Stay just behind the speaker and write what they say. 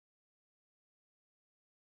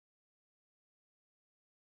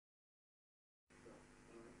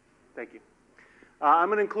Thank you. I'm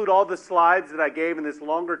going to include all the slides that I gave in this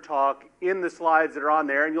longer talk in the slides that are on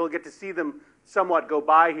there, and you'll get to see them somewhat go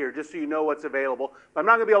by here, just so you know what's available. But I'm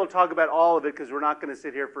not going to be able to talk about all of it because we're not going to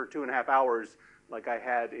sit here for 2.5 hours like I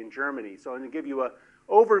had in Germany. So I'm going to give you an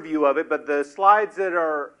overview of it, but the slides that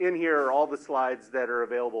are in here are all the slides that are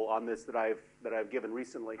available on this that I've given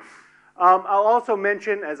recently. I'll also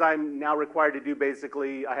mention, as I'm now required to do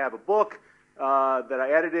basically, I have a book that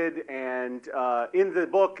I edited, and in the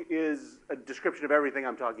book is a description of everything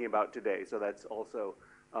I'm talking about today. So that's also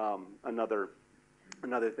another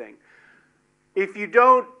thing. If you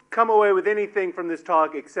don't come away with anything from this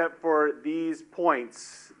talk except for these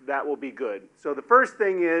points, that will be good. So the first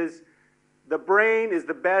thing is the brain is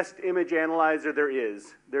the best image analyzer there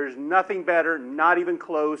is. There's nothing better, not even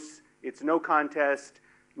close. It's no contest.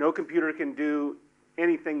 No computer can do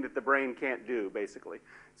anything that the brain can't do, basically.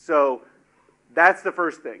 So that's the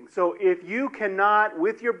first thing. So if you cannot,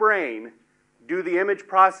 with your brain, do the image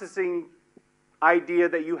processing idea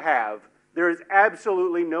that you have, there is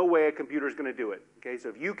absolutely no way a computer is going to do it. Okay? So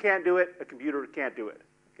if you can't do it, a computer can't do it.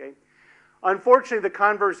 Okay? Unfortunately, the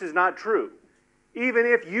converse is not true. Even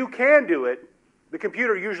if you can do it, the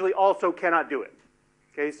computer usually also cannot do it.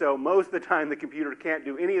 Okay? So most of the time, the computer can't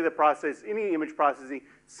do any of the any image processing,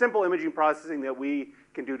 simple imaging processing that we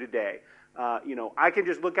can do today. I can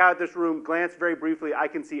just look out at this room, glance very briefly. I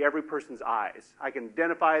can see every person's eyes. I can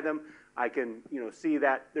identify them. I can, see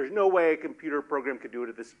that. There's no way a computer program could do it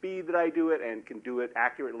at the speed that I do it and can do it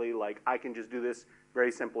accurately. Like I can just do this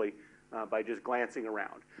very simply by just glancing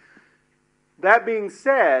around. That being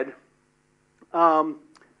said,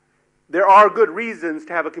 there are good reasons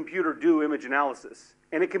to have a computer do image analysis,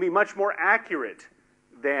 and it can be much more accurate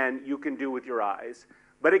than you can do with your eyes.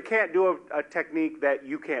 But it can't do a technique that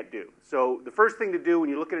you can't do. So the first thing to do when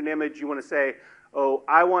you look at an image, you want to say, oh,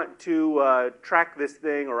 I want to track this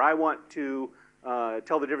thing, or I want to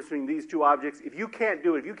tell the difference between these two objects. If you can't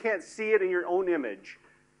do it, if you can't see it in your own image,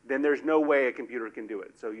 then there's no way a computer can do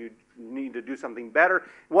it. So you need to do something better.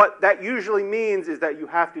 What that usually means is that you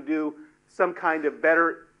have to do some kind of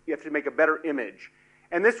you have to make a better image.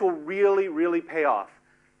 And this will really, really pay off.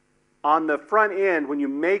 On the front end, when you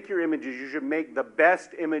make your images, you should make the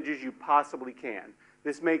best images you possibly can.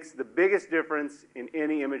 This makes the biggest difference in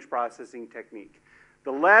any image processing technique.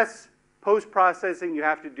 The less post-processing you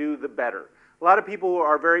have to do, the better. A lot of people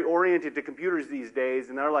are very oriented to computers these days,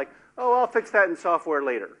 and they're like, oh, I'll fix that in software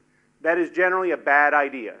later. That is generally a bad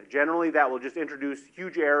idea. Generally, that will just introduce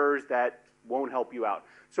huge errors that won't help you out.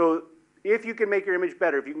 So if you can make your image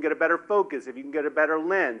better, if you can get a better focus, if you can get a better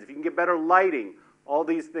lens, if you can get better lighting, all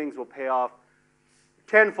these things will pay off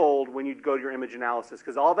tenfold when you go to your image analysis,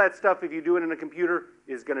 because all that stuff, if you do it in a computer,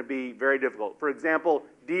 is going to be very difficult. For example,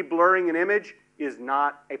 de-blurring an image is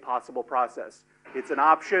not a possible process. It's an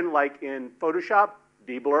option like in Photoshop,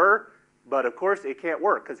 de-blur, but of course it can't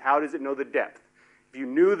work, because how does it know the depth? If you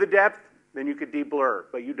knew the depth, then you could de-blur,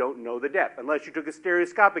 but you don't know the depth, unless you took a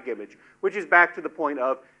stereoscopic image, which is back to the point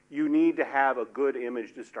of you need to have a good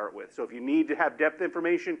image to start with. So if you need to have depth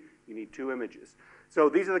information, you need 2 images. So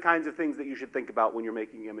these are the kinds of things that you should think about when you're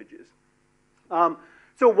making images.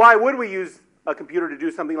 So why would we use a computer to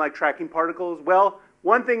do something like tracking particles? Well,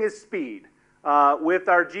 one thing is speed. With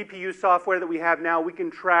our GPU software that we have now, we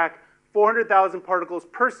can track 400,000 particles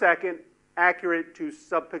per second, accurate to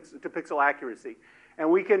pixel accuracy. And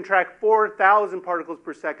we can track 4,000 particles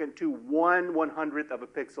per second to 1/100th of a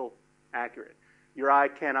pixel accurate. Your eye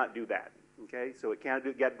cannot do that. Okay? So it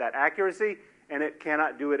can't get that accuracy, and it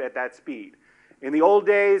cannot do it at that speed. In the old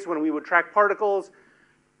days, when we would track particles,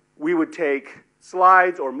 we would take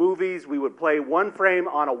slides or movies. We would play one frame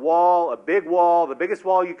on a wall, a big wall, the biggest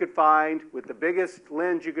wall you could find, with the biggest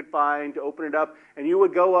lens you could find to open it up, and you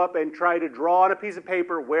would go up and try to draw on a piece of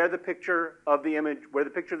paper where the picture of the image, where the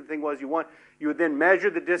picture of the thing was you want. You would then measure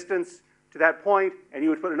the distance to that point, and you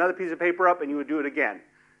would put another piece of paper up, and you would do it again.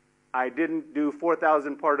 I didn't do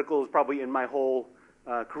 4,000 particles probably in my whole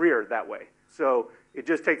career that way. So it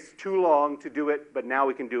just takes too long to do it, but now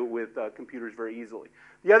we can do it with computers very easily.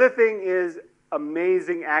 The other thing is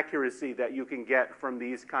amazing accuracy that you can get from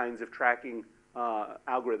these kinds of tracking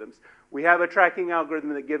algorithms. We have a tracking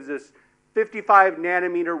algorithm that gives us 55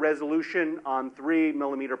 nanometer resolution on 3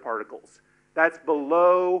 millimeter particles. That's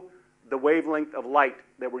below the wavelength of light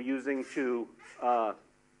that we're using to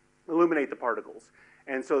illuminate the particles.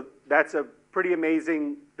 And so that's a pretty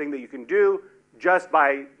amazing thing that you can do just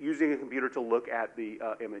by using a computer to look at the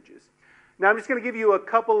images. Now I'm just going to give you a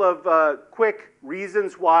couple of quick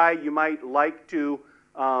reasons why you might like to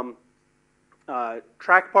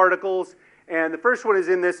track particles And the first one is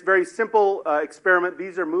in this very simple experiment.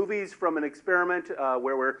 These are movies from an experiment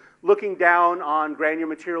where we're looking down on granular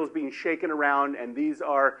materials being shaken around, and these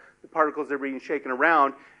are the particles that are being shaken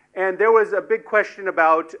around. And there was a big question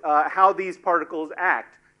about how these particles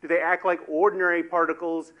act. Do they act like ordinary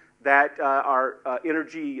particles that are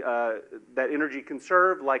energy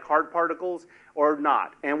conserved, like hard particles, or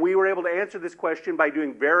not? And we were able to answer this question by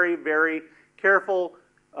doing very, very careful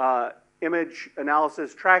image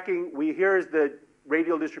analysis tracking. Here is the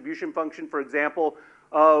radial distribution function, for example,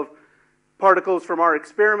 of particles from our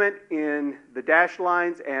experiment in the dashed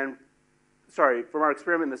lines, and from our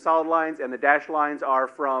experiment in the solid lines, and the dashed lines are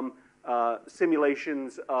from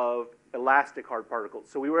simulations of elastic hard particles.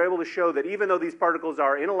 So we were able to show that even though these particles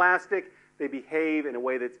are inelastic, they behave in a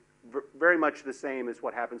way that's very much the same as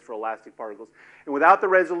what happens for elastic particles. And without the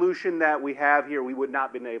resolution that we have here, we would not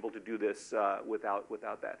have been able to do this without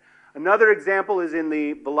that. Another example is in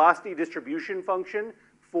the velocity distribution function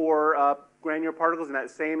for granular particles in that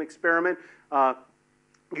same experiment.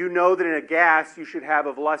 You know that in a gas, you should have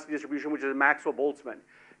a velocity distribution, which is a Maxwell-Boltzmann.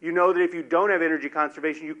 You know that if you don't have energy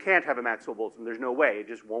conservation, you can't have a Maxwell-Boltzmann. There's no way. It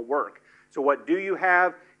just won't work. So what do you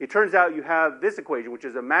have? It turns out you have this equation, which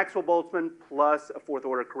is a Maxwell-Boltzmann plus a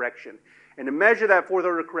fourth-order correction. And to measure that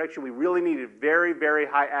fourth-order correction, we really needed very, very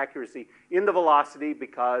high accuracy in the velocity,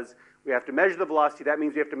 because we have to measure the velocity. That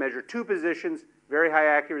means we have to measure two positions, very high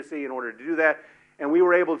accuracy in order to do that. And we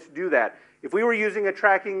were able to do that. If we were using a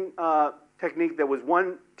tracking technique that was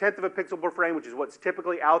 1/10 of a pixel per frame, which is what's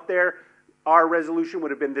typically out there, our resolution would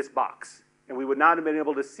have been this box. And we would not have been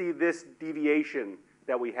able to see this deviation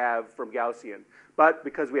that we have from Gaussian. But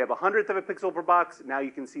because we have 1/100th of a pixel per box, now you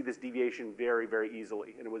can see this deviation very, very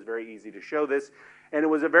easily. And it was very easy to show this. And it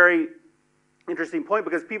was a very interesting point,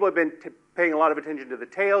 because people have been paying a lot of attention to the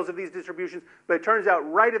tails of these distributions. But it turns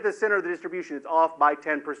out right at the center of the distribution, it's off by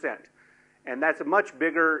 10%. And that's a much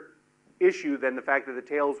bigger issue than the fact that the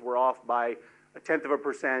tails were off by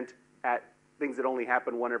 1/10% at things that only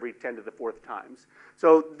happen 1 every 10 to the 4th times.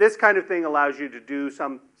 So this kind of thing allows you to do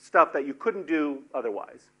some stuff that you couldn't do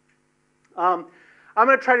otherwise. I'm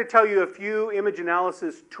going to try to tell you a few image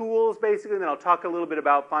analysis tools, basically, and then I'll talk a little bit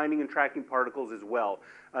about finding and tracking particles as well.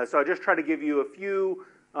 So I'll just try to give you a few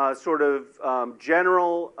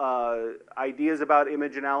general ideas about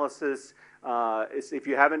image analysis. If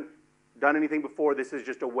you haven't done anything before, this is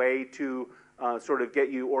just a way to sort of get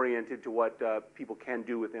you oriented to what people can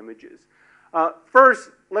do with images.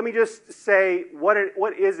 First, let me just say, what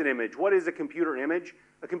is an image? What is a computer image?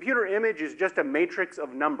 A computer image is just a matrix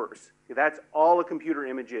of numbers. That's all a computer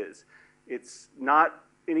image is. It's not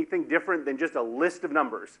anything different than just a list of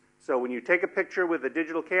numbers. So when you take a picture with a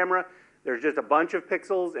digital camera, there's just a bunch of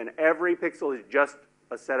pixels, and every pixel is just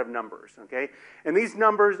a set of numbers, okay? And these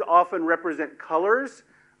numbers often represent colors,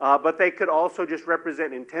 but they could also just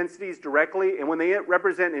represent intensities directly. And when they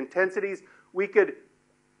represent intensities, we could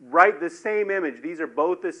write the same image. These are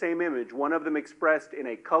both the same image. One of them expressed in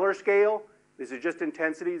a color scale. This is just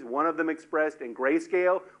intensities. One of them expressed in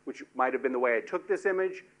grayscale, which might have been the way I took this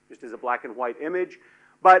image, just as a black and white image.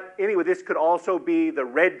 But anyway, this could also be the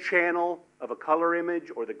red channel of a color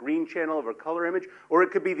image, or the green channel of a color image, or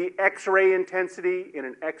it could be the X-ray intensity in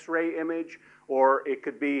an X-ray image, or it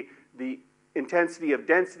could be the intensity of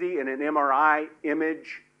density in an MRI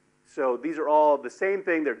image. So these are all the same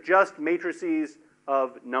thing. They're just matrices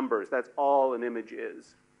of numbers. That's all an image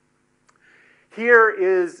is. Here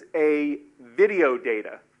is a video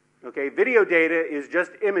data. Okay, video data is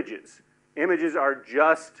just images. Images are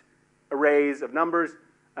just arrays of numbers.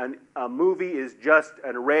 A movie is just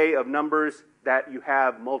an array of numbers that you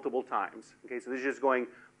have multiple times. Okay, so this is just going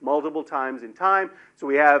multiple times in time. So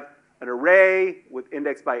we have an array with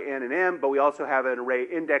indexed by n and m, but we also have an array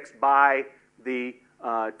indexed by the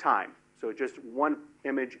time. So it's just one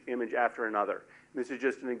image after another. And this is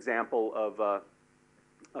just an example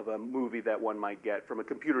of a movie that one might get from a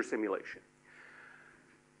computer simulation.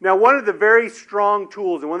 Now, one of the very strong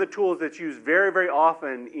tools, and one of the tools that's used very, very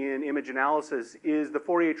often in image analysis, is the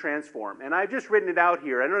Fourier transform. And I've just written it out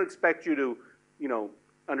here. I don't expect you to,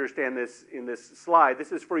 understand this in this slide.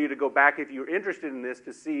 This is for you to go back, if you're interested in this,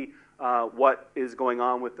 to see what is going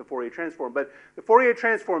on with the Fourier transform. But the Fourier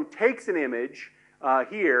transform takes an image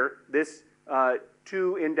here, this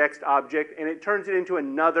 2-indexed object, and it turns it into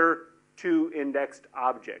another 2-indexed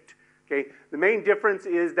object. Okay? The main difference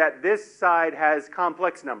is that this side has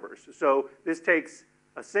complex numbers. So this takes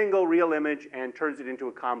a single real image and turns it into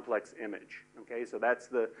a complex image. Okay? So that's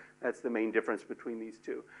the main difference between these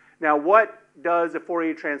two. Now, what does a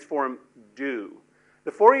Fourier transform do?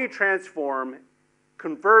 The Fourier transform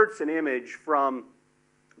converts an image from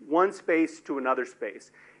one space to another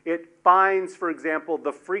space. it finds, for example,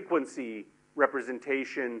 the frequency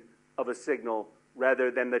representation of a signal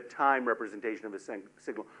rather than the time representation of a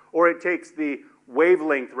signal. Or it takes the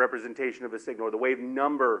wavelength representation of a signal, or the wave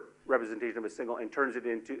number representation of a signal, and turns it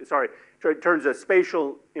into, turns a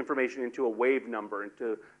spatial information into a wave number,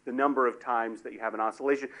 into the number of times that you have an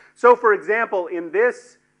oscillation. So, for example, in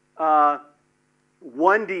this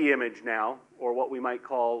 1D image now, or what we might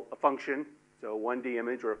call a function, so 1D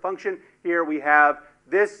image or a function, here we have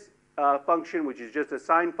this function, which is just a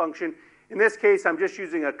sine function. In this case, I'm just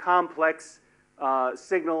using a complex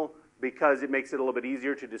signal because it makes it a little bit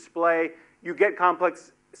easier to display. You get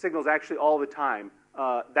complex signals actually all the time.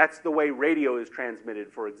 That's the way radio is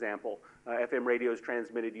transmitted, for example. FM radio is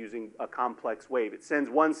transmitted using a complex wave. It sends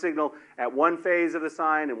one signal at one phase of the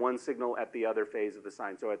sine and one signal at the other phase of the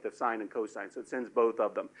sine, so at the sine and cosine. So it sends both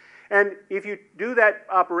of them. And if you do that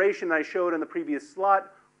operation I showed on the previous slide,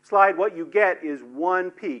 what you get is one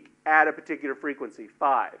peak at a particular frequency,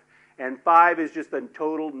 5. And 5 is just the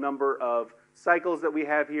total number of cycles that we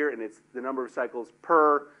have here, and it's the number of cycles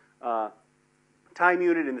per time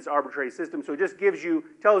unit in this arbitrary system. So it just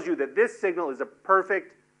tells you that this signal is a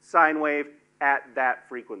perfect sine wave at that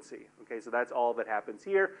frequency. Okay, so that's all that happens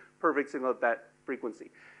here, perfect signal at that frequency.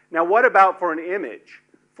 Now what about for an image?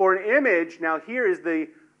 For an image, now here is the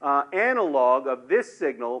analog of this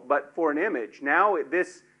signal, but for an image. Now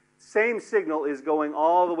this same signal is going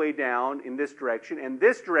all the way down in this direction, and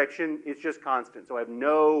this direction is just constant. So I have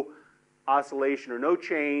no oscillation or no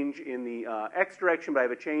change in the x direction, but I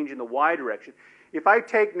have a change in the y direction. If I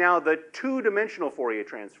take now the two-dimensional Fourier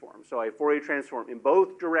transform, so I Fourier transform in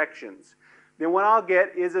both directions, then what I'll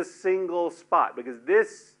get is a single spot, because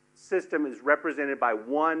this system is represented by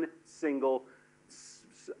one single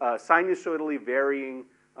sinusoidally varying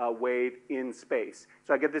wave in space.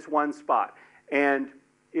 So I get this one spot. And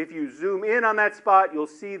if you zoom in on that spot, you'll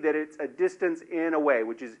see that it's a distance in away,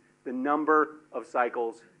 which is the number of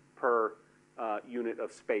cycles per unit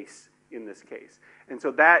of space in this case. And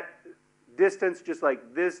so that distance, just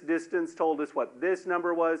like this distance told us what this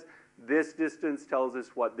number was, this distance tells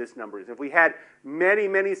us what this number is. If we had many,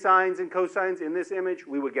 many sines and cosines in this image,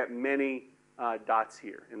 we would get many dots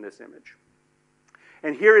here in this image.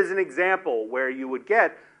 And here is an example where you would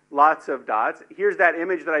get lots of dots. Here's that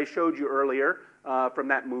image that I showed you earlier from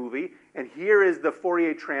that movie. And here is the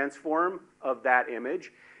Fourier transform of that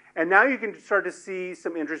image. And now you can start to see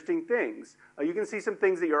some interesting things. You can see some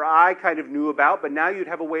things that your eye kind of knew about, but now you'd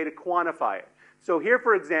have a way to quantify it. So here,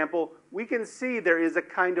 for example, we can see there is a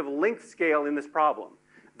kind of length scale in this problem.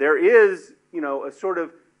 There is, a sort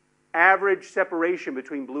of average separation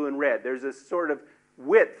between blue and red. There's a sort of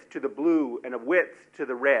width to the blue and a width to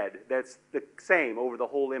the red that's the same over the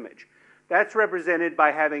whole image. That's represented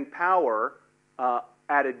by having power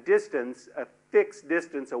at a distance, a fixed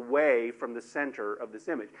distance away from the center of this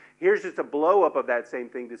image. Here's just a blow-up of that same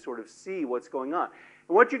thing to sort of see what's going on.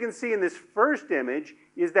 And what you can see in this first image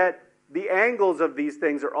is that the angles of these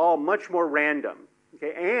things are all much more random,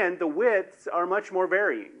 okay? And the widths are much more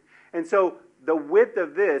varying. And so the width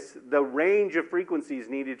of this, the range of frequencies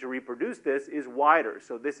needed to reproduce this, is wider.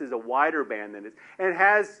 So this is a wider band than it is. And it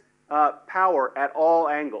has power at all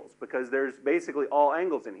angles, because there's basically all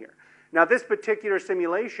angles in here. Now this particular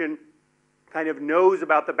simulation kind of knows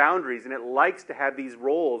about the boundaries, and it likes to have these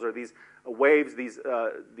rolls or these waves,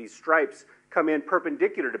 these stripes come in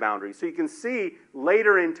perpendicular to boundaries. So you can see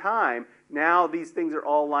later in time, now these things are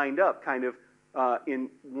all lined up kind of in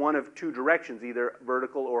one of two directions, either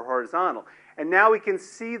vertical or horizontal. And now we can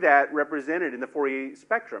see that represented in the Fourier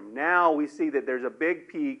spectrum. Now we see that there's a big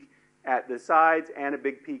peak at the sides and a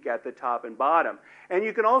big peak at the top and bottom. And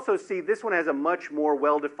you can also see this one has a much more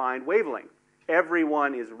well-defined wavelength. Every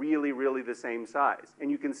one is really, really the same size. And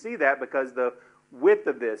you can see that because the width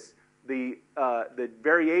of this, the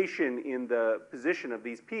variation in the position of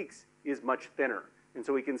these peaks is much thinner. And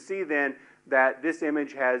so we can see then that this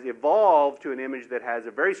image has evolved to an image that has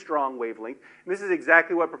a very strong wavelength. And this is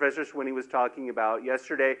exactly what Professor Swinney was talking about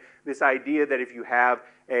yesterday, this idea that if you have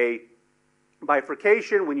a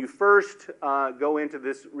bifurcation, when you first go into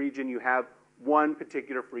this region, you have one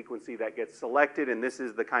particular frequency that gets selected, and this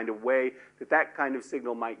is the kind of way that that kind of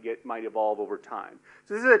signal might evolve over time.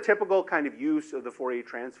 So this is a typical kind of use of the Fourier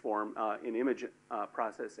transform in image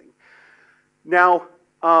processing. Now,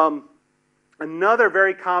 another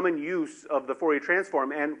very common use of the Fourier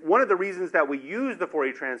transform, and one of the reasons that we use the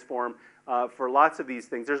Fourier transform for lots of these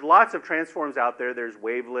things, there's lots of transforms out there. There's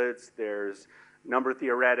wavelets, there's number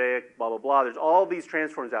theoretic, blah, blah, blah. There's all these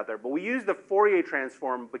transforms out there. But we use the Fourier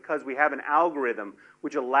transform because we have an algorithm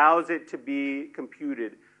which allows it to be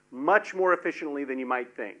computed much more efficiently than you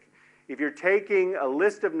might think. if you're taking a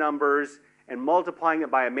list of numbers and multiplying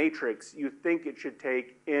it by a matrix, you think it should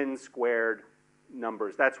take n squared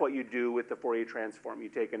numbers. That's what you do with the Fourier transform. You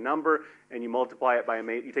take a number and you multiply it by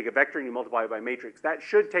you take a vector and you multiply it by a matrix. That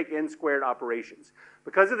should take n squared operations.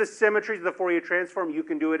 Because of the symmetries of the Fourier transform, you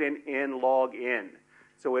can do it in n log n.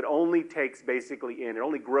 So it only takes basically n. It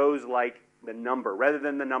only grows like the number rather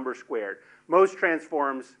than the number squared. Most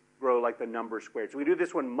transforms grow like the number squared. So we do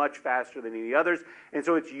this one much faster than any others, and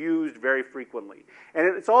so it's used very frequently. And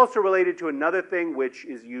it's also related to another thing which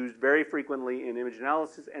is used very frequently in image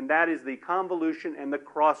analysis, and that is the convolution and the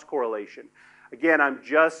cross correlation. Again, I'm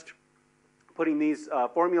just putting these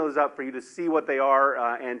formulas up for you to see what they are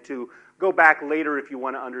and to go back later if you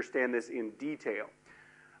want to understand this in detail.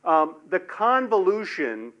 The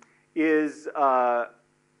convolution is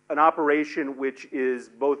an operation which is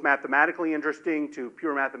both mathematically interesting to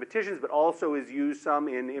pure mathematicians, but also is used some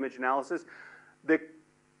in image analysis. The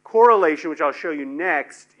correlation, which I'll show you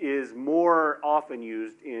next, is more often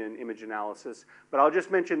used in image analysis, but I'll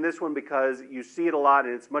just mention this one because you see it a lot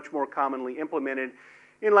and it's much more commonly implemented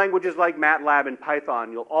in languages like MATLAB and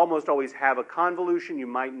Python. You'll almost always have a convolution, you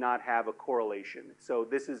might not have a correlation. So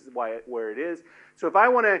this is where it is. So if I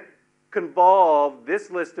want to convolve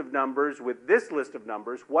this list of numbers with this list of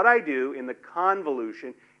numbers, what I do in the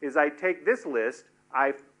convolution is I take this list,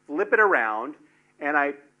 I flip it around, and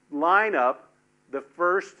I line up the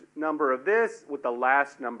first number of this with the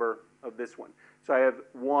last number of this one. So I have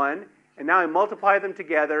 1, and now I multiply them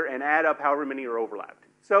together and add up however many are overlapped.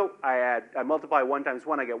 So I multiply 1 times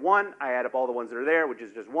 1, I get 1. I add up all the ones that are there, which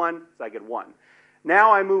is just 1, so I get 1.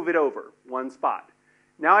 Now I move it over one spot.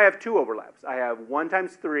 Now I have 2 overlaps. I have 1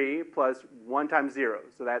 times 3 plus 1 times 0,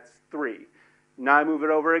 so that's 3. Now I move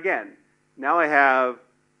it over again. Now I have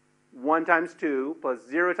 1 times 2 plus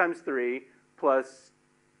 0 times 3 plus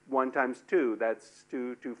 1 times 2. That's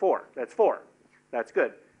 4. That's 4. That's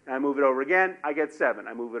good. And I move it over again. I get 7.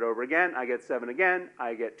 I move it over again. I get 7 again.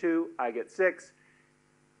 I get 2. I get 6.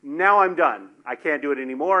 Now I'm done. I can't do it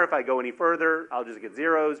anymore. If I go any further, I'll just get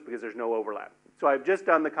zeros because there's no overlap. So I've just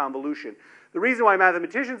done the convolution. The reason why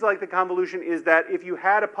mathematicians like the convolution is that if you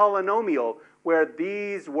had a polynomial where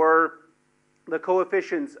these were the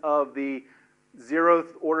coefficients of the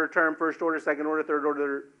 0th order term, 1st order, 2nd order, 3rd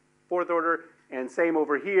order, 4th order, and same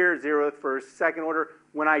over here, 0th, 1st, 2nd order,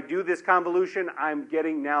 when I do this convolution, I'm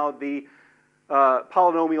getting now the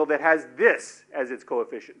polynomial that has this as its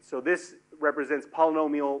coefficient. So this represents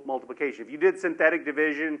polynomial multiplication. If you did synthetic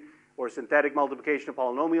division or synthetic multiplication of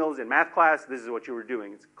polynomials in math class, this is what you were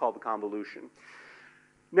doing. It's called the convolution.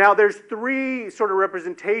 Now, there's 3 sort of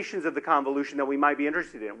representations of the convolution that we might be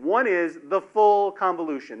interested in. One is the full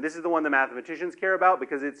convolution. This is the one the mathematicians care about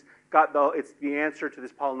because it's the answer to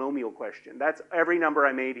this polynomial question. That's every number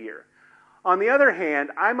I made here. On the other hand,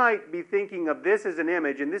 I might be thinking of this as an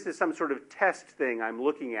image, and this is some sort of test thing I'm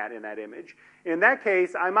looking at in that image. In that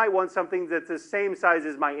case, I might want something that's the same size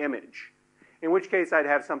as my image, in which case I'd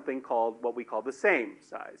have something called what we call the same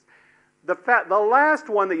size. The last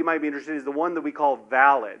one that you might be interested in is the one that we call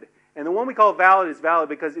valid. And the one we call valid is valid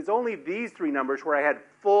because it's only these 3 numbers where I had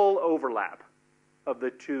full overlap of the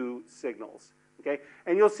 2 signals. Okay?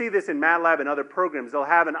 And you'll see this in MATLAB and other programs. They'll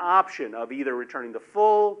have an option of either returning the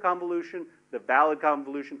full convolution, the valid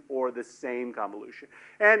convolution, or the same convolution.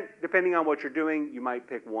 And depending on what you're doing, you might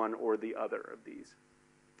pick one or the other of these.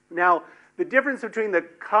 Now, the difference between the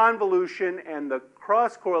convolution and the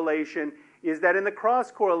cross correlation is that in the cross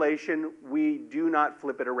correlation, we do not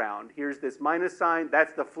flip it around. Here's this minus sign.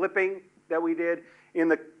 That's the flipping that we did. In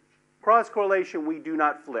the cross correlation, we do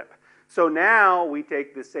not flip. So now we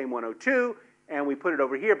take this same 102 and we put it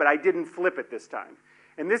over here, but I didn't flip it this time.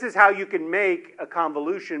 And this is how you can make a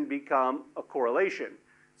convolution become a correlation.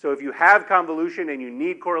 So if you have convolution and you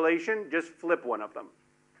need correlation, just flip one of them,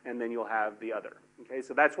 and then you'll have the other. Okay,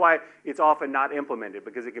 so that's why it's often not implemented,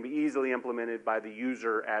 because it can be easily implemented by the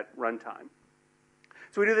user at runtime.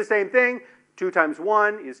 So we do the same thing. 2 times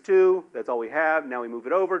 1 is 2. That's all we have. Now we move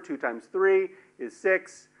it over. 2 times 3 is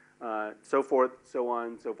 6. So forth, so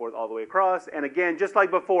on, so forth, all the way across. And again, just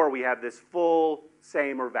like before, we have this full,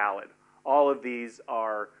 same, or valid. All of these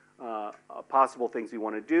are possible things we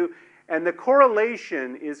want to do. And the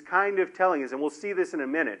correlation is kind of telling us, and we'll see this in a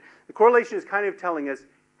minute, the correlation is kind of telling us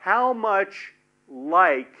how much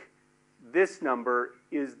like this number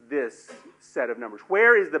is this set of numbers.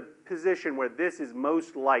 Where is the position where this is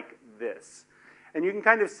most like this? And you can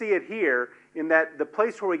kind of see it here in that the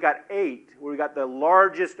place where we got 8, where we got the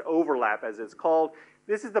largest overlap, as it's called,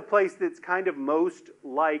 this is the place that's kind of most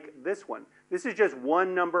like this one. This is just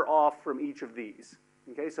one number off from each of these.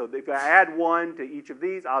 Okay, so if I add 1 to each of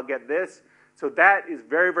these, I'll get this. So that is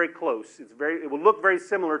very, very close. It will look very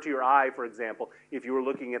similar to your eye, for example, if you were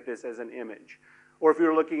looking at this as an image. Or if you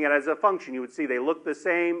were looking at it as a function, you would see they look the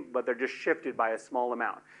same, but they're just shifted by a small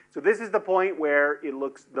amount. So this is the point where it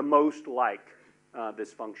looks the most like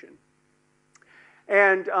this function.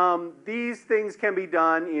 And these things can be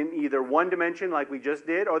done in either one dimension like we just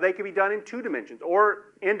did, or they can be done in 2 dimensions,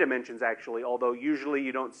 or in dimensions actually, although usually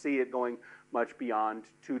you don't see it going much beyond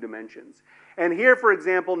 2 dimensions. And here, for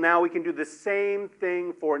example, now we can do the same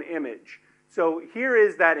thing for an image. So here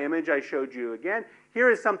is that image I showed you again. Here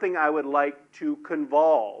is something I would like to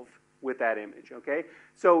convolve with that image, okay?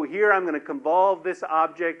 So here I'm going to convolve this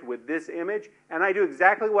object with this image, and I do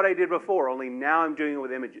exactly what I did before, only now I'm doing it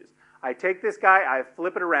with images. I take this guy, I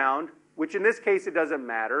flip it around, which in this case it doesn't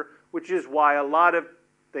matter, which is why a lot of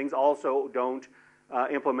things also don't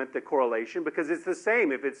implement the correlation, because it's the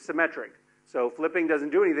same if it's symmetric. So flipping doesn't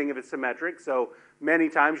do anything if it's symmetric, so many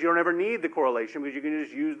times you don't ever need the correlation because you can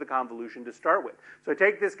just use the convolution to start with. So I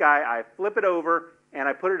take this guy, I flip it over, and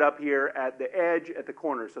I put it up here at the edge at the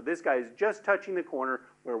corner. So this guy is just touching the corner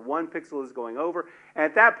where 1 pixel is going over. And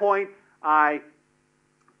at that point, I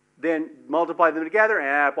then multiply them together and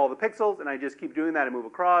add up all the pixels, and I just keep doing that. I move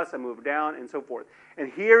across, I move down, and so forth.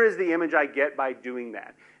 And here is the image I get by doing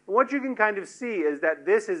that. And what you can kind of see is that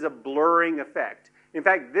this is a blurring effect. In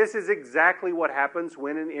fact, this is exactly what happens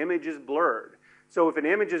when an image is blurred. So if an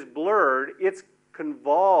image is blurred, it's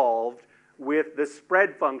convolved with the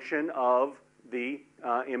spread function of the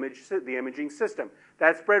imaging system.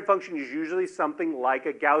 That spread function is usually something like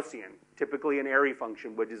a Gaussian, typically an Airy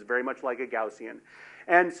function, which is very much like a Gaussian.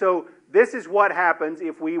 And so this is what happens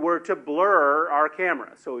if we were to blur our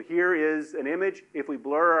camera. So here is an image. If we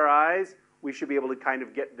blur our eyes, we should be able to kind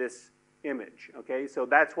of get this image, okay? So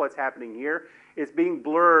that's what's happening here. It's being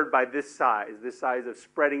blurred by this size of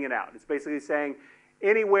spreading it out. It's basically saying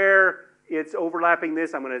anywhere it's overlapping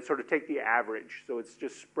this, I'm going to sort of take the average. So it's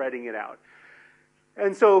just spreading it out.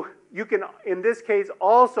 And so you can, in this case,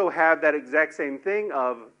 also have that exact same thing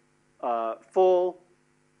of full,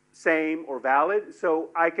 same, or valid. So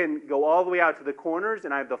I can go all the way out to the corners,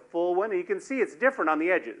 and I have the full one. And you can see it's different on the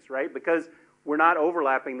edges, right? Because we're not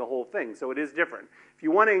overlapping the whole thing, so it is different. If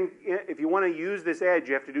you want to use this edge,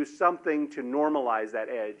 you have to do something to normalize that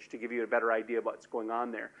edge to give you a better idea of what's going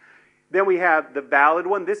on there. Then we have the valid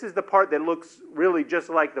one. This is the part that looks really just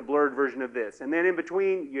like the blurred version of this. And then in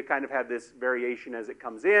between, you kind of have this variation as it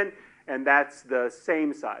comes in, and that's the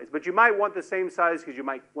same size. But you might want the same size because you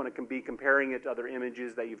might want to be comparing it to other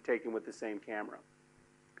images that you've taken with the same camera.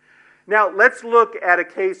 Now, let's look at a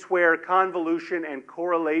case where convolution and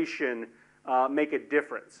correlation make a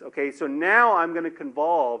difference. Okay, so now I'm going to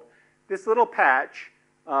convolve this little patch,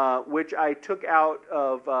 which I took out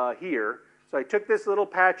of here. So I took this little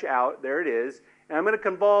patch out, there it is, and I'm going to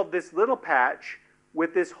convolve this little patch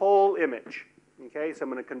with this whole image. Okay, so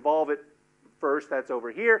I'm going to convolve it first, that's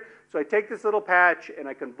over here. So I take this little patch and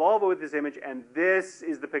I convolve it with this image, and this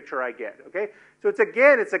is the picture I get. Okay, so it's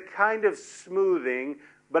a kind of smoothing,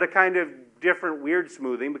 but a kind of different weird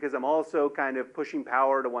smoothing because I'm also kind of pushing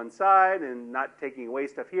power to one side and not taking away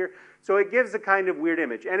stuff here. So it gives a kind of weird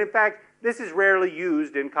image. And in fact, this is rarely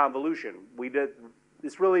used in convolution.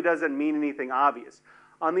 This really doesn't mean anything obvious.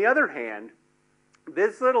 On the other hand,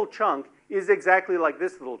 this little chunk is exactly like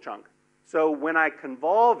this little chunk. So when I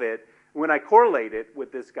convolve it, when I correlate it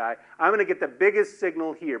with this guy, I'm going to get the biggest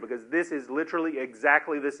signal here because this is literally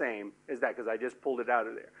exactly the same as that because I just pulled it out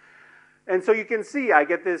of there. And so you can see I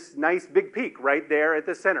get this nice big peak right there at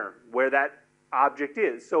the center where that object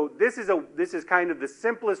is. So this is kind of the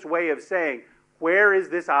simplest way of saying, where is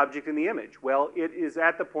this object in the image? Well, it is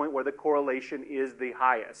at the point where the correlation is the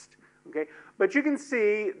highest. Okay? But you can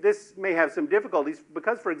see this may have some difficulties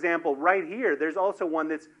because, for example, right here, there's also one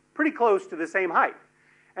that's pretty close to the same height.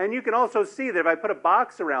 And you can also see that if I put a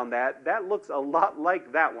box around that, that looks a lot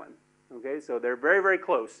like that one. Okay? So they're very, very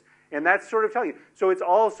close. And that's sort of telling you. So it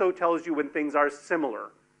also tells you when things are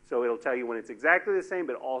similar. So it'll tell you when it's exactly the same,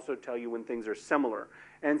 but also tell you when things are similar.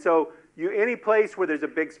 And so any place where there's a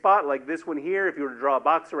big spot like this one here, if you were to draw a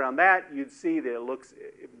box around that, you'd see that it looks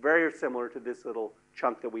very similar to this little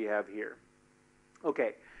chunk that we have here.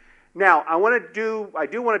 Okay. Now, I do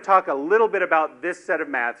want to talk a little bit about this set of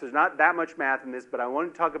math. There's not that much math in this, but I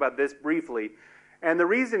want to talk about this briefly. And the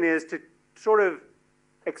reason is to sort of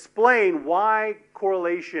explain why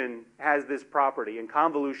correlation has this property and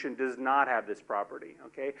convolution does not have this property,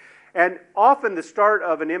 okay? And often the start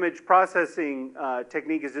of an image processing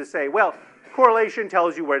technique is to say, well, correlation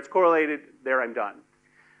tells you where it's correlated, there I'm done.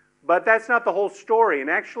 But that's not the whole story, and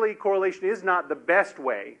actually correlation is not the best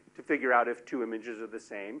way to figure out if two images are the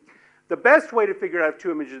same. The best way to figure out if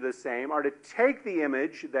two images are the same are to take the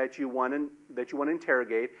image that you want to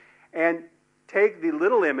interrogate and take the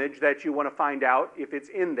little image that you want to find out if it's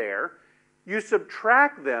in there. You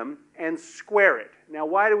subtract them and square it. Now,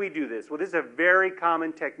 why do we do this? Well, this is a very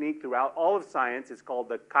common technique throughout all of science. It's called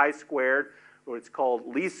the chi-squared, or it's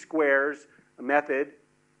called least squares method.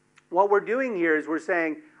 What we're doing here is we're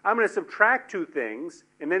saying, I'm going to subtract two things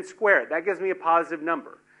and then square it. That gives me a positive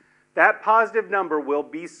number. That positive number will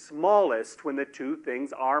be smallest when the two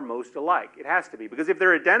things are most alike. It has to be, because if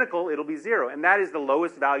they're identical, it'll be 0, and that is the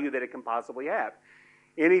lowest value that it can possibly have.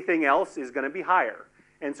 Anything else is going to be higher.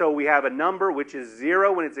 And so we have a number which is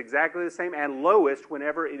 0 when it's exactly the same, and lowest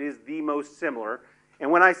whenever it is the most similar. And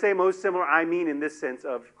when I say most similar, I mean in this sense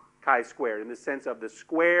of chi-squared, in the sense of the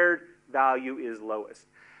squared value is lowest.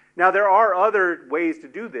 Now, there are other ways to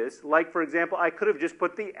do this. Like, for example, I could have just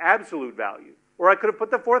put the absolute value, or I could have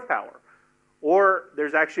put the 4th power. Or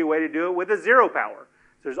there's actually a way to do it with a 0 power.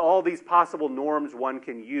 So there's all these possible norms one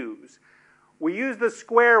can use. We use the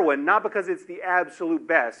square one, not because it's the absolute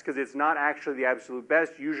best, because it's not actually the absolute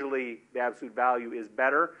best. Usually the absolute value is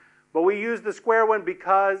better. But we use the square one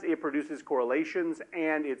because it produces correlations,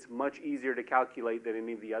 and it's much easier to calculate than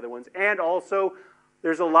any of the other ones. And also,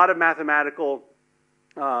 there's a lot of mathematical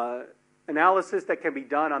analysis that can be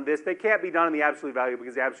done on this. They can't be done on the absolute value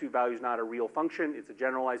because the absolute value is not a real function. It's a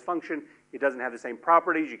generalized function. It doesn't have the same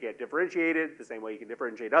properties. You can't differentiate it the same way you can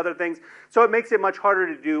differentiate other things. So it makes it much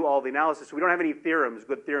harder to do all the analysis. So we don't have any theorems,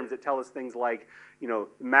 good theorems that tell us things like, you know,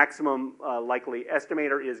 maximum likely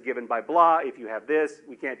estimator is given by blah. If you have this,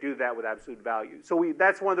 we can't do that with absolute value. So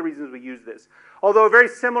that's one of the reasons we use this. Although a very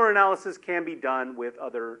similar analysis can be done with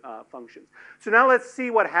other functions. So now let's see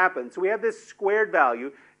what happens. So we have this squared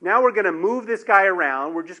value. Now we're going to move this guy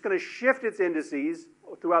around. We're just going to shift its indices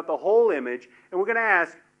throughout the whole image, and we're going to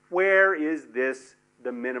ask, where is this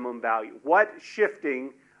the minimum value? What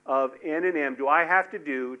shifting of n and m do I have to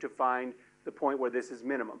do to find the point where this is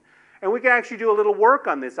minimum? And we can actually do a little work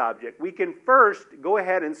on this object. We can first go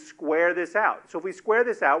ahead and square this out. So if we square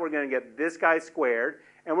this out, we're going to get this guy squared,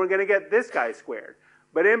 and we're going to get this guy squared.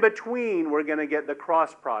 But in between, we're going to get the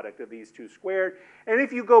cross product of these two squared. And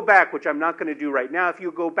if you go back, which I'm not going to do right now, if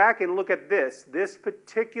you go back and look at this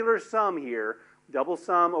particular sum here, double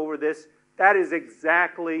sum over this, that is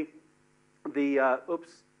exactly the,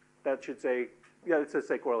 that should say, yeah, it says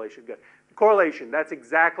say correlation, good. Correlation, that's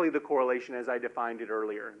exactly the correlation as I defined it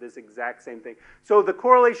earlier, this exact same thing. So the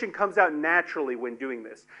correlation comes out naturally when doing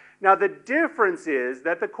this. Now the difference is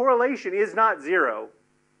that the correlation is not 0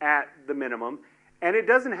 at the minimum, and it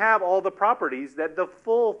doesn't have all the properties that the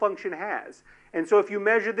full function has. And so if you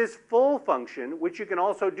measure this full function, which you can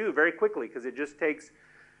also do very quickly because it just takes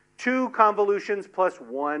 2 convolutions plus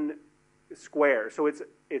 1 square. So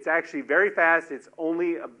it's actually very fast. It's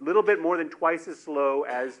only a little bit more than twice as slow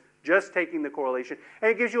as just taking the correlation.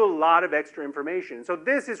 And it gives you a lot of extra information. So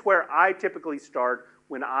this is where I typically start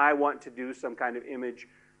when I want to do some kind of image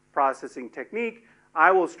processing technique.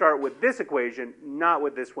 I will start with this equation, not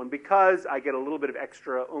with this one, because I get a little bit of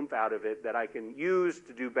extra oomph out of it that I can use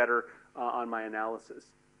to do better on my analysis.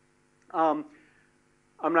 I'm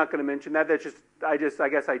not going to mention that. That's just I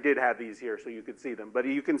guess I did have these here so you could see them. But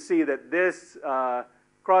you can see that this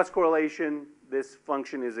cross correlation, this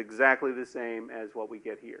function is exactly the same as what we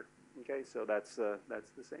get here. Okay, so that's the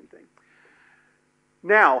same thing.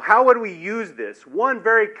 Now, how would we use this? One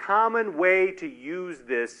very common way to use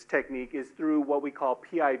this technique is through what we call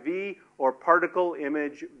PIV, or particle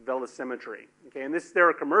image velocimetry. Okay, and there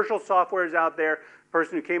are commercial softwares out there. The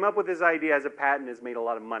person who came up with this idea has a patent, has made a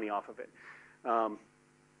lot of money off of it.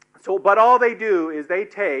 But all they do is they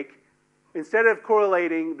take, instead of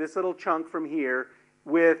correlating this little chunk from here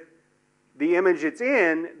with the image it's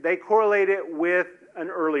in, they correlate it with an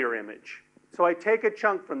earlier image. So I take a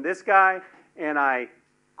chunk from this guy, and I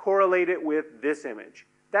correlate it with this image.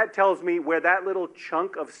 That tells me where that little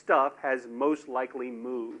chunk of stuff has most likely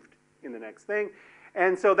moved in the next thing.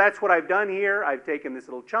 And so that's what I've done here. I've taken this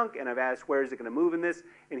little chunk, and I've asked, where is it going to move in this?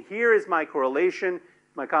 And here is my correlation,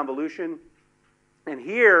 my convolution. And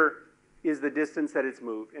here is the distance that it's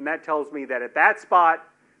moved. And that tells me that at that spot,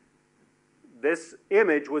 this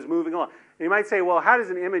image was moving along. And you might say, well, how does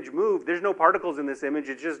an image move? There's no particles in this image.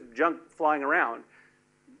 It's just junk flying around.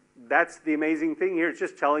 That's the amazing thing here. It's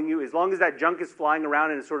just telling you, as long as that junk is flying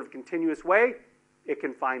around in a sort of continuous way, it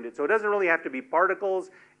can find it. So it doesn't really have to be particles.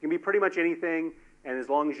 It can be pretty much anything. And as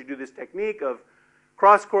long as you do this technique of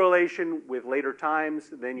cross-correlation with later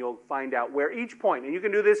times, then you'll find out where each point, and you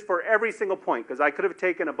can do this for every single point, because I could have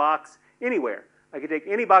taken a box anywhere. I could take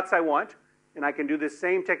any box I want, and I can do this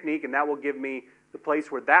same technique, and that will give me the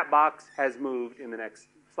place where that box has moved in the next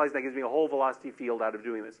slide. splice, that gives me a whole velocity field out of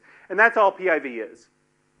doing this. And that's all PIV is.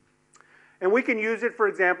 And we can use it, for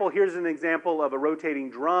example, here's an example of a rotating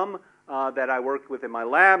drum that I worked with in my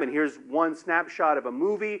lab, and here's one snapshot of a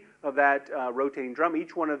movie of that rotating drum.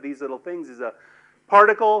 Each one of these little things is a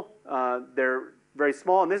particle. They're very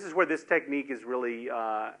small, and this is where this technique is really,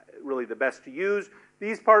 really the best to use.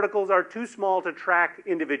 These particles are too small to track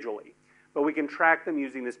individually, but we can track them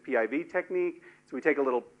using this PIV technique. So we take a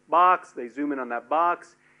little box, they zoom in on that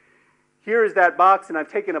box. Here is that box, and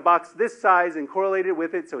I've taken a box this size and correlated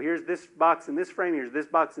with it. So here's this box in this frame, here's this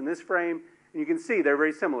box in this frame, and you can see they're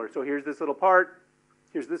very similar. So here's this little part,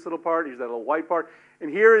 here's this little part, here's that little white part, and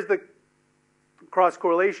here is the cross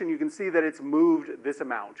correlation. You can see that it's moved this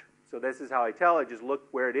amount. So this is how I tell. I just look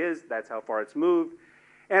where it is, that's how far it's moved.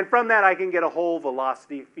 And from that I can get a whole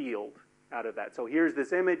velocity field out of that. So here's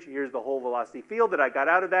this image, here's the whole velocity field that I got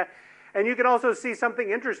out of that. And you can also see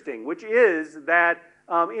something interesting, which is that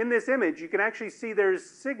in this image, you can actually see there's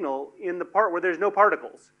signal in the part where there's no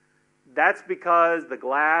particles. That's because the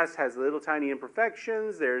glass has little tiny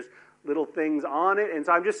imperfections, there's little things on it, and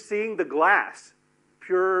so I'm just seeing the glass,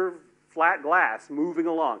 pure flat glass, moving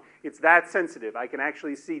along. It's that sensitive. I can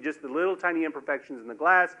actually see just the little tiny imperfections in the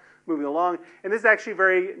glass moving along, and this is actually a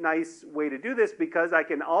very nice way to do this because I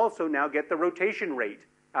can also now get the rotation rate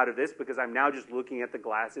out of this because I'm now just looking at the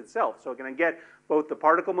glass itself. So I can get both the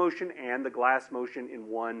particle motion and the glass motion in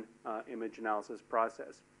one image analysis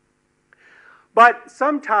process. But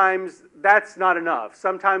sometimes that's not enough.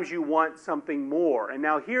 Sometimes you want something more. And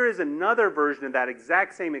now here is another version of that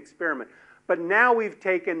exact same experiment. But now we've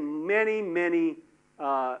taken many, many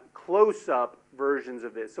close-up versions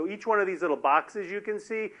of this. So each one of these little boxes you can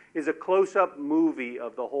see is a close-up movie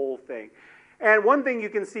of the whole thing. And one thing you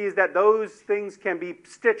can see is that those things can be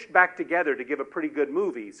stitched back together to give a pretty good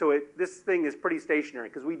movie. So this thing is pretty stationary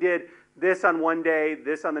because we did this on one day,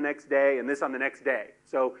 this on the next day, and this on the next day.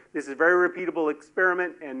 So this is a very repeatable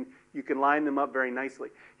experiment, and you can line them up very nicely.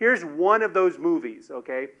 Here's one of those movies,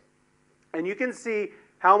 okay? And you can see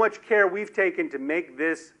how much care we've taken to make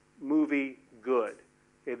this movie good.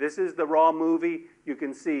 Okay, this is the raw movie. You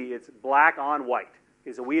can see it's black on white.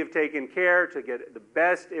 Okay, so we have taken care to get the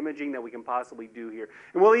best imaging that we can possibly do here.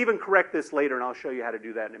 And we'll even correct this later, and I'll show you how to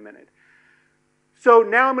do that in a minute. So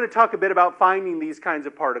now I'm going to talk a bit about finding these kinds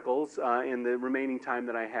of particles in the remaining time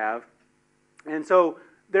that I have. And so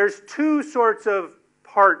there's two sorts of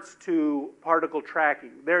parts to particle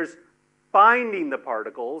tracking. There's finding the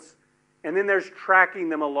particles, and then there's tracking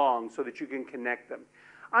them along so that you can connect them.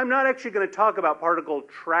 I'm not actually going to talk about particle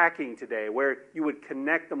tracking today, where you would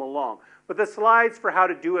connect them along. But the slides for how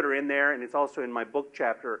to do it are in there, and it's also in my book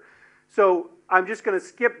chapter. So I'm just going to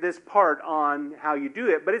skip this part on how you do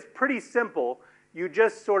it, but it's pretty simple. You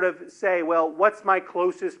just sort of say, well, what's my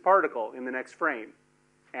closest particle in the next frame?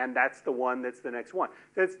 And that's the one that's the next one.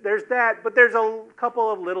 There's that, but there's a couple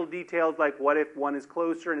of little details like what if one is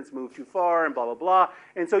closer and it's moved too far and blah, blah, blah.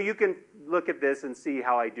 And so you can look at this and see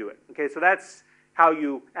how I do it. Okay, so that's how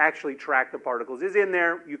you actually track the particles. Is in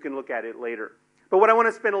there. You can look at it later. But what I want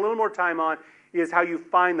to spend a little more time on is how you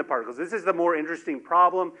find the particles. This is the more interesting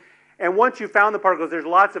problem. And once you've found the particles, there's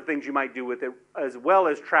lots of things you might do with it as well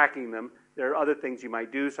as tracking them. There are other things you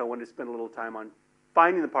might do, so I wanted to spend a little time on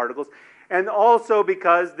finding the particles. And also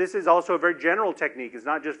because this is also a very general technique. It's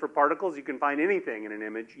not just for particles. You can find anything in an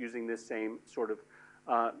image using this same sort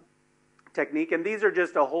of technique. And these are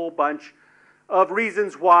just a whole bunch of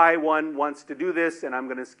reasons why one wants to do this, and I'm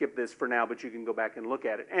going to skip this for now, but you can go back and look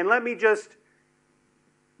at it. And let me just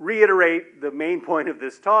reiterate the main point of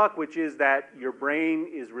this talk, which is that your brain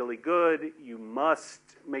is really good. You must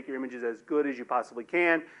make your images as good as you possibly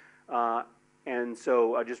can. And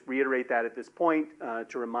so I'll just reiterate that at this point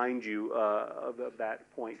to remind you of that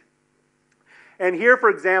point. And here, for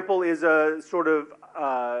example, is a sort of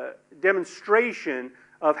demonstration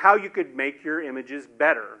of how you could make your images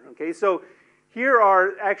better. Okay, so here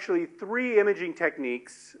are actually 3 imaging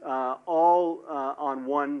techniques all on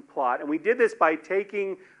one plot. And we did this by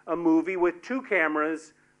taking a movie with 2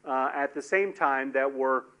 cameras at the same time that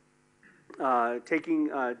were taking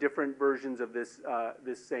different versions of this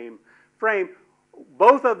same frame.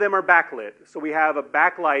 Both of them are backlit. So we have a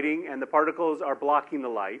backlighting, and the particles are blocking the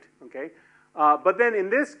light. Okay, but then in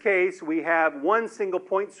this case, we have one single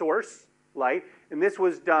point source light, and this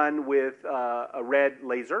was done with a red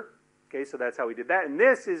laser. Okay, so that's how we did that. And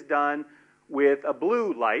this is done with a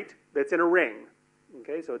blue light that's in a ring.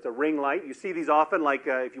 Okay, so it's a ring light. You see these often, like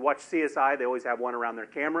if you watch CSI, they always have one around their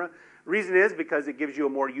camera. The reason is because it gives you a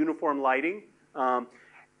more uniform lighting. And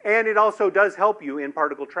it also does help you in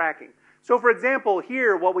particle tracking. So for example,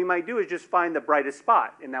 here what we might do is just find the brightest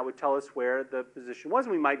spot, and that would tell us where the position was.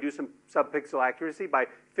 And we might do some sub-pixel accuracy by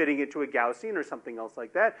fitting it to a Gaussian or something else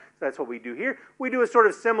like that. So that's what we do here. We do a sort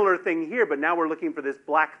of similar thing here, but now we're looking for this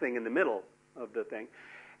black thing in the middle of the thing.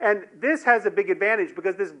 And this has a big advantage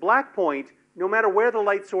because this black point, no matter where the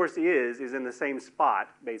light source is in the same spot,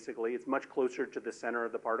 basically. It's much closer to the center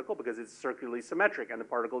of the particle because it's circularly symmetric, and the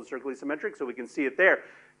particle is circularly symmetric, so we can see it there.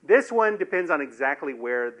 This one depends on exactly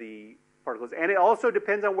where the particle is, and it also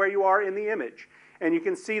depends on where you are in the image. And you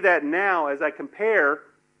can see that now as I compare,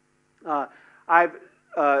 I've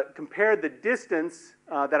compared the distance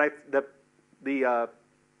the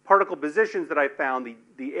particle positions that I found,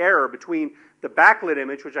 the error between the backlit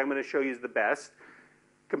image, which I'm going to show you is the best,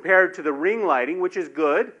 compared to the ring lighting, which is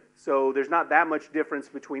good. So there's not that much difference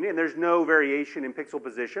between it. And there's no variation in pixel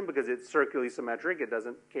position because it's circularly symmetric. It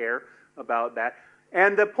doesn't care about that.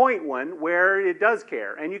 And the point one, where it does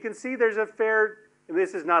care. And you can see there's a fair,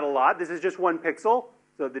 this is not a lot. This is just 1 pixel.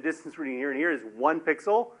 So the distance between here and here is 1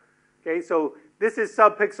 pixel. Okay, so this is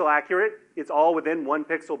sub-pixel accurate. It's all within 1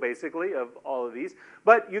 pixel, basically, of all of these.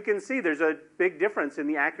 But you can see there's a big difference in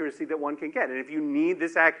the accuracy that one can get. And if you need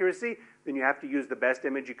this accuracy, then you have to use the best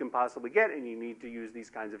image you can possibly get, and you need to use these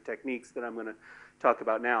kinds of techniques that I'm going to talk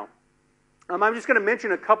about now. I'm just going to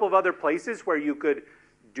mention a couple of other places where you could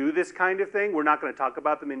do this kind of thing. We're not going to talk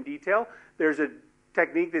about them in detail. There's a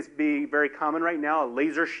technique that's being very common right now, a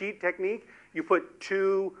laser sheet technique. You put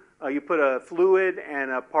a fluid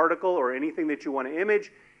and a particle or anything that you want to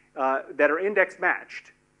image that are index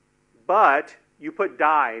matched. But you put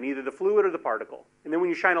dye in either the fluid or the particle. And then when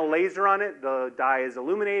you shine a laser on it, the dye is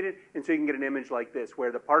illuminated, and so you can get an image like this,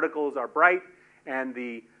 where the particles are bright and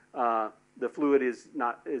the fluid is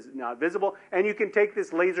not visible. And you can take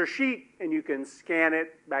this laser sheet and you can scan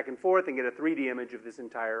it back and forth and get a 3D image of this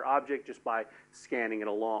entire object just by scanning it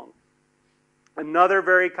along. Another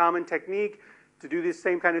very common technique to do this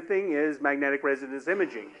same kind of thing is magnetic resonance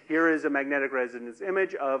imaging. Here is a magnetic resonance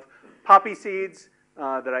image of poppy seeds,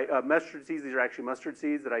 mustard seeds. These are actually mustard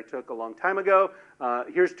seeds that I took a long time ago.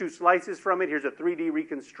 Here's 2 slices from it. Here's a 3D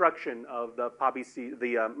reconstruction of the poppy seed,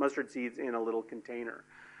 the mustard seeds in a little container.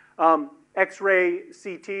 X-ray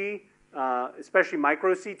CT, especially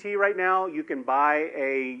micro CT right now, you can buy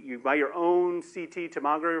your own CT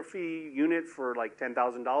tomography unit for like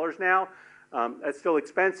 $10,000 now. That's still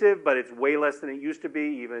expensive, but it's way less than it used to be.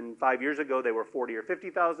 Even 5 years ago, they were $40,000 or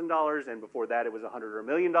 $50,000, and before that, it was $100,000 or $1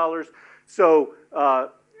 million. So,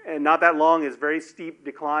 and not that long is very steep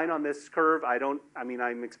decline on this curve.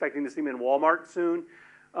 I'm expecting to see them in Walmart soon.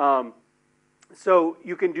 So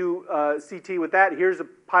you can do CT with that. Here's a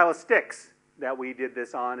pile of sticks that we did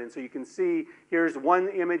this on, and so you can see here's one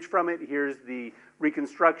image from it. Here's the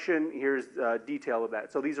reconstruction. Here's detail of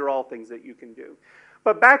that. So these are all things that you can do.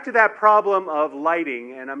 But back to that problem of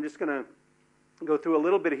lighting, and I'm just going to go through a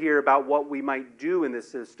little bit here about what we might do in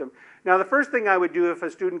this system. Now, the first thing I would do if a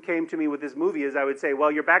student came to me with this movie is I would say,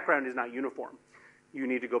 well, your background is not uniform. You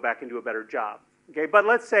need to go back and do a better job. Okay, but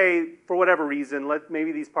let's say, for whatever reason,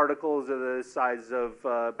 maybe these particles are the size of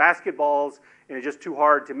basketballs, and it's just too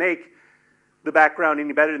hard to make the background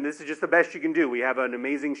any better, and this is just the best you can do. We have an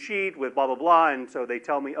amazing sheet with blah, blah, blah, and so they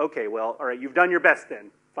tell me, okay, well, all right, you've done your best then.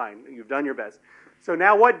 Fine, you've done your best. So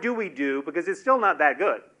now what do we do? Because it's still not that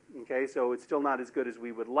good. Okay, so it's still not as good as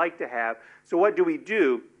we would like to have. So what do we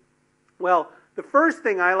do? Well, the first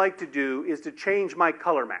thing I like to do is to change my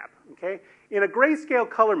color map. Okay, in a grayscale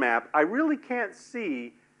color map, I really can't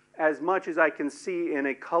see as much as I can see in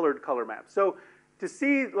a colored color map. So to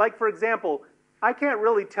see, like for example, I can't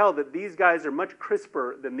really tell that these guys are much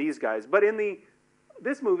crisper than these guys. But in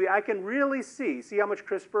this movie, I can really see how much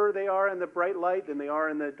crisper they are in the bright light than they are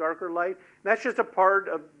in the darker light. And that's just a part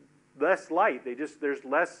of less light. There's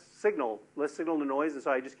less signal to noise, and so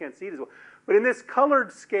I just can't see it as well. But in this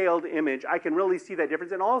colored scaled image, I can really see that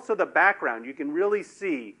difference. And also the background. You can really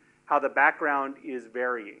see how the background is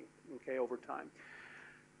varying, okay, over time.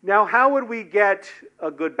 Now, how would we get a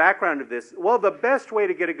good background of this? Well, the best way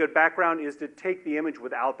to get a good background is to take the image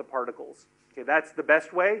without the particles. Okay, that's the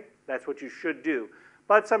best way. That's what you should do.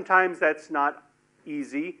 But sometimes that's not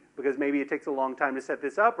easy because maybe it takes a long time to set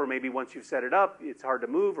this up, or maybe once you've set it up, it's hard to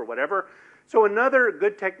move or whatever. So another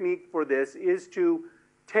good technique for this is to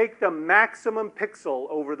take the maximum pixel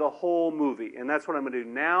over the whole movie. And that's what I'm going to do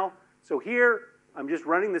now. So here, I'm just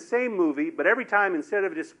running the same movie, but every time, instead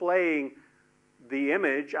of displaying the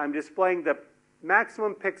image, I'm displaying the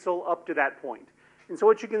maximum pixel up to that point. And so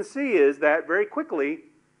what you can see is that very quickly,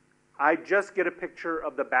 I just get a picture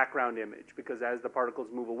of the background image, because as the particles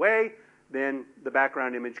move away, then the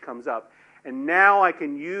background image comes up. And now I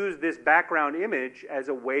can use this background image as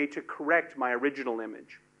a way to correct my original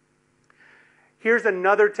image. Here's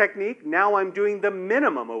another technique. Now I'm doing the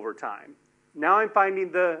minimum over time. Now I'm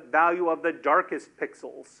finding the value of the darkest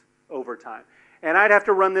pixels over time. And I'd have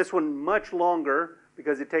to run this one much longer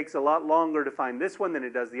because it takes a lot longer to find this one than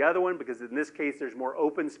it does the other one, because in this case there's more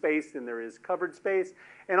open space than there is covered space.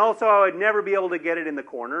 And also I would never be able to get it in the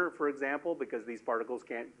corner, for example, because these particles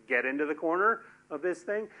can't get into the corner of this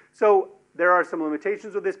thing. So there are some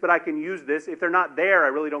limitations with this, but I can use this. If they're not there, I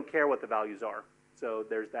really don't care what the values are. So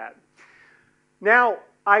there's that. Now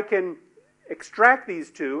I can extract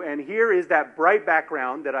these two, and here is that bright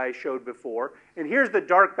background that I showed before, and here's the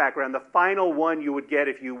dark background, the final one you would get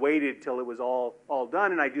if you waited till it was all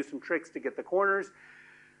done, and I do some tricks to get the corners.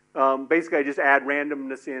 Basically, I just add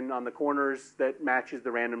randomness in on the corners that matches the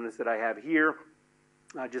randomness that I have here,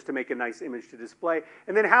 just to make a nice image to display.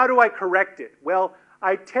 And then how do I correct it? Well,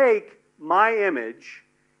 I take my image,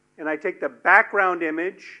 and I take the background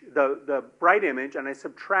image, the bright image, and I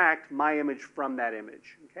subtract my image from that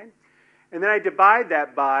image. Okay? And then I divide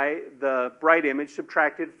that by the bright image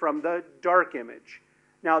subtracted from the dark image.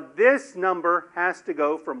 Now this number has to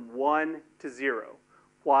go from 1 to 0.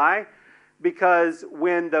 Why? Because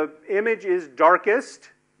when the image is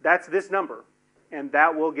darkest, that's this number, and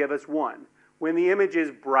that will give us 1. When the image is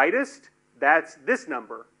brightest, that's this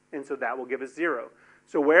number, and so that will give us 0.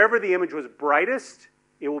 So wherever the image was brightest,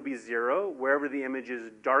 it will be 0. Wherever the image is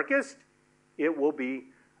darkest, it will be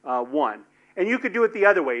 1. And you could do it the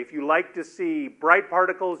other way. If you like to see bright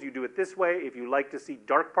particles, you do it this way. If you like to see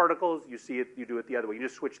dark particles, you do it the other way. You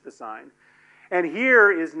just switch the sign. And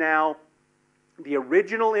here is now the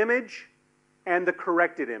original image and the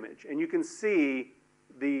corrected image. And you can see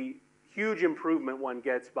the huge improvement one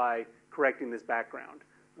gets by correcting this background.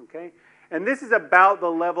 Okay? And this is about the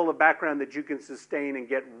level of background that you can sustain and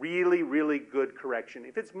get really, really good correction.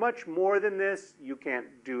 If it's much more than this, you can't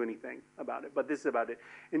do anything about it. But this is about it.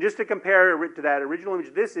 And just to compare it to that original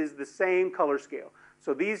image, this is the same color scale.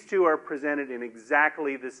 So these two are presented in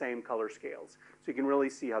exactly the same color scales. So you can really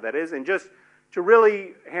see how that is. And just to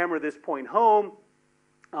really hammer this point home,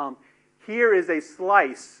 here is a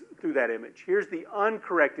slice through that image. Here's the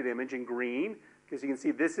uncorrected image in green, because you can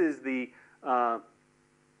see this is the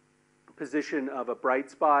position of a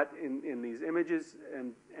bright spot in these images,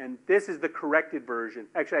 and this is the corrected version.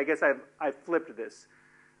 Actually, I guess I've flipped this.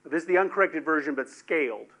 This is the uncorrected version, but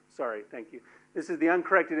scaled. Sorry, thank you. This is the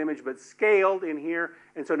uncorrected image, but scaled in here,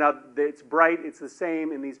 and so now it's bright, it's the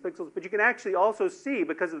same in these pixels, but you can actually also see,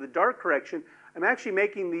 because of the dark correction, I'm actually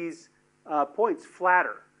making these points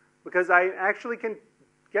flatter, because I actually can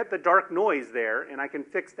get the dark noise there, and I can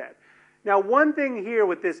fix that. Now, one thing here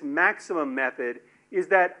with this maximum method is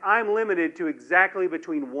that I'm limited to exactly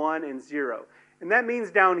between 1 and 0. And that means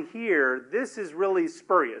down here, this is really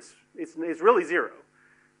spurious. It's really 0.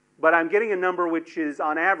 But I'm getting a number which is,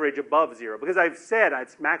 on average, above 0, because I've said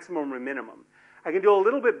it's maximum and minimum. I can do a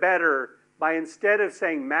little bit better by, instead of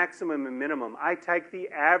saying maximum and minimum, I take the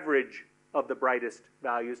average of the brightest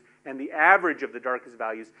values and the average of the darkest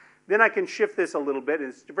values. Then I can shift this a little bit.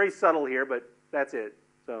 It's very subtle here, but that's it.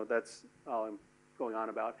 So that's all I'm going on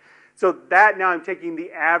about. So that now I'm taking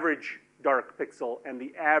the average dark pixel and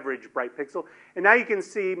the average bright pixel. And now you can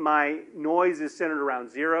see my noise is centered around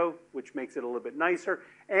 0, which makes it a little bit nicer.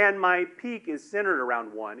 And my peak is centered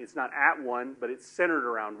around 1. It's not at 1, but it's centered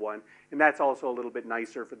around 1. And that's also a little bit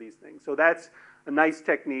nicer for these things. So that's a nice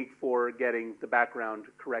technique for getting the background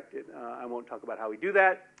corrected. I won't talk about how we do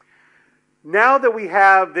that. Now that we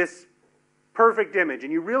have this perfect image,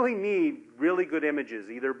 and you really need really good images,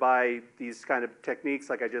 either by these kind of techniques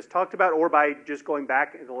like I just talked about, or by just going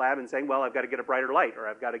back in the lab and saying, well, I've got to get a brighter light, or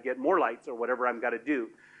I've got to get more lights, or whatever I've got to do.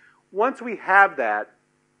 Once we have that,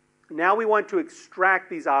 now we want to extract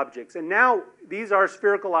these objects. And now these are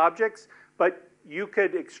spherical objects, but you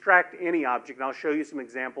could extract any object, and I'll show you some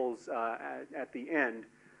examples at the end.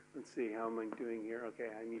 Let's see, how am I doing here? Okay,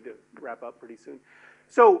 I need to wrap up pretty soon.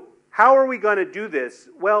 So how are we going to do this?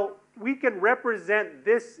 Well, we can represent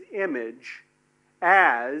this image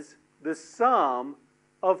as the sum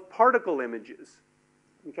of particle images,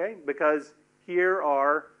 okay? Because here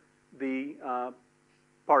are the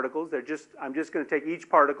particles. I'm just going to take each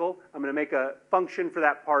particle. I'm going to make a function for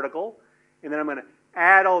that particle, and then I'm going to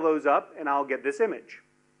add all those up, and I'll get this image,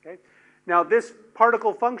 okay? Now, this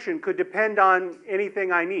particle function could depend on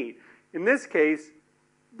anything I need. In this case,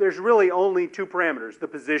 there's really only two parameters, the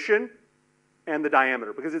position and the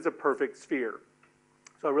diameter, because it's a perfect sphere.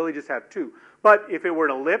 So I really just have two. But if it were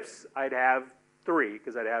an ellipse, I'd have 3,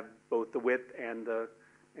 because I'd have both the width and the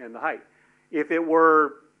height. If it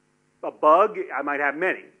were a bug, I might have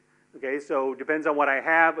many. Okay, so depends on what I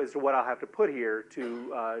have as to what I'll have to put here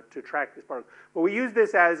to track this particle. But we use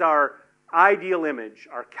this as our ideal image,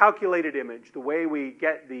 our calculated image. The way we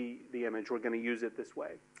get the image, we're going to use it this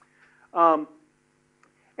way. And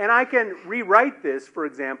I can rewrite this, for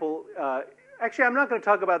example. Actually, I'm not going to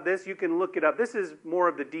talk about this. You can look it up. This is more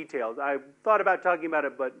of the details. I thought about talking about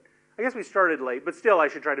it, but I guess we started late. But still, I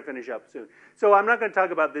should try to finish up soon. So I'm not going to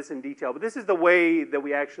talk about this in detail. But this is the way that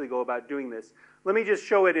we actually go about doing this. Let me just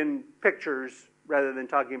show it in pictures rather than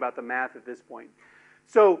talking about the math at this point.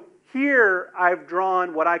 So here I've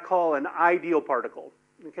drawn what I call an ideal particle.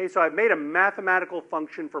 Okay, so I've made a mathematical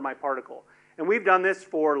function for my particle. And we've done this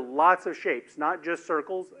for lots of shapes, not just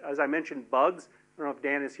circles. As I mentioned, bugs. I don't know if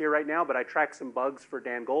Dan is here right now, but I tracked some bugs for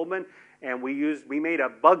Dan Goldman, and we made a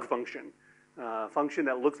bug function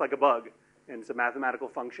that looks like a bug, and it's a mathematical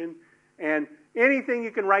function. And anything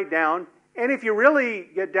you can write down, and if you really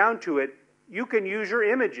get down to it, you can use your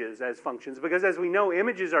images as functions, because as we know,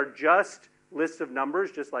 images are just lists of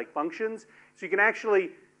numbers, just like functions. So you can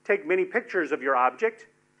actually take many pictures of your object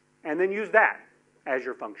and then use that as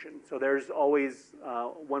your function. So there's always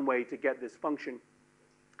one way to get this function.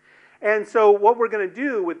 And so what we're going to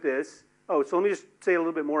do with this, so let me just say a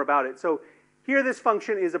little bit more about it. So here this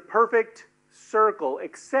function is a perfect circle,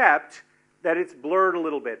 except that it's blurred a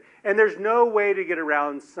little bit. And there's no way to get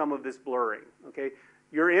around some of this blurring. Okay?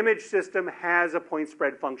 Your image system has a point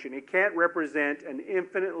spread function. It can't represent an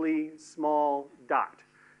infinitely small dot.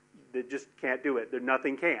 It just can't do it.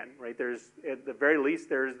 Nothing can, right? There's, at the very least,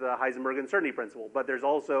 there's the Heisenberg uncertainty principle, but there's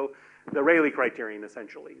also the Rayleigh criterion,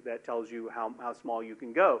 essentially, that tells you how small you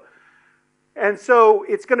can go. And so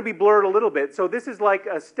it's going to be blurred a little bit. So this is like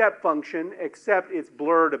a step function, except it's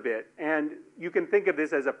blurred a bit. And you can think of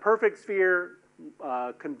this as a perfect sphere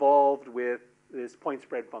convolved with this point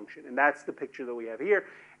spread function. And that's the picture that we have here.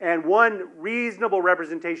 And one reasonable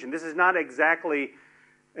representation, this is not exactly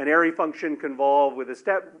an area function convolved with a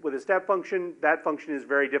step function. That function is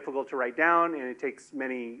very difficult to write down, and it takes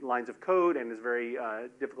many lines of code and is very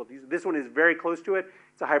difficult to use. This one is very close to it.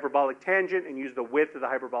 It's a hyperbolic tangent, and use the width of the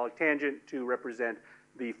hyperbolic tangent to represent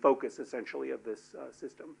the focus, essentially, of this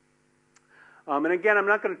system. And again, I'm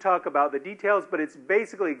not going to talk about the details, but it's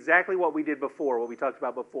basically exactly what we did before, what we talked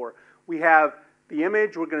about before. We have the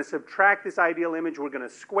image. We're going to subtract this ideal image. We're going to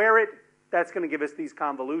square it. That's going to give us these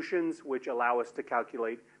convolutions, which allow us to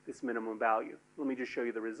calculate this minimum value. Let me just show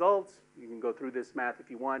you the results. You can go through this math if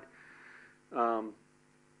you want.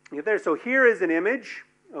 So here is an image.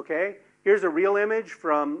 Okay, here's a real image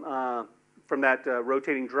from that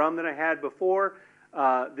rotating drum that I had before.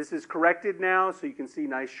 This is corrected now, so you can see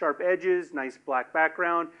nice sharp edges, nice black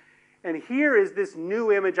background. And here is this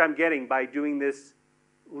new image I'm getting by doing this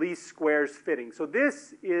least squares fitting. So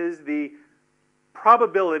this is the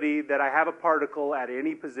probability that I have a particle at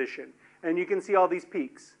any position. And you can see all these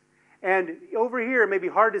peaks. And over here, it may be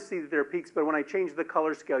hard to see that there are peaks, but when I change the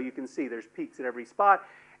color scale, you can see there's peaks at every spot.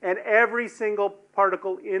 And every single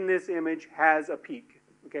particle in this image has a peak.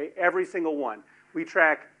 Okay, every single one. We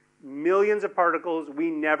track millions of particles. We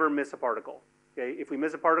never miss a particle. Okay, if we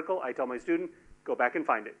miss a particle, I tell my student, go back and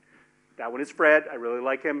find it. That one is Fred. I really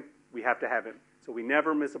like him. We have to have him. So we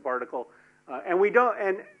never miss a particle. And we don't,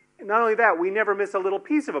 and not only that, we never miss a little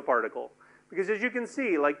piece of a particle. Because as you can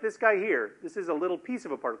see, like this guy here, this is a little piece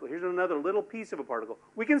of a particle. Here's another little piece of a particle.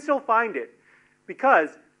 We can still find it.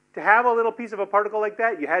 Because to have a little piece of a particle like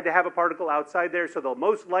that, you had to have a particle outside there. So the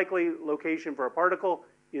most likely location for a particle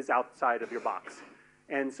is outside of your box.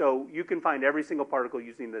 And so you can find every single particle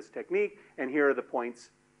using this technique. And here are the points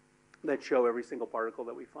that show every single particle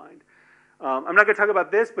that we find. I'm not going to talk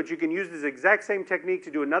about this, but you can use this exact same technique to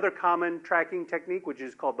do another common tracking technique, which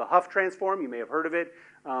is called the Huff transform. You may have heard of it.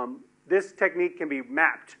 This technique can be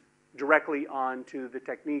mapped directly onto the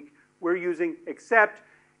technique we're using, except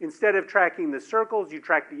instead of tracking the circles, you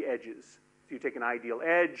track the edges. So you take an ideal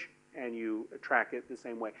edge and you track it the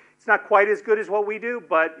same way. It's not quite as good as what we do,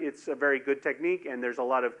 but it's a very good technique, and there's a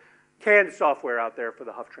lot of canned software out there for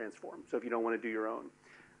the Huff transform, so if you don't want to do your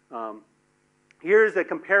own. Here's a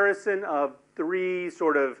comparison of three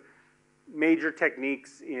sort of major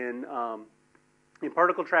techniques in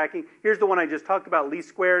particle tracking. Here's the one I just talked about, least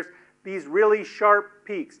squares. These really sharp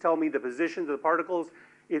peaks tell me the positions of the particles.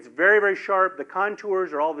 It's very, very sharp. The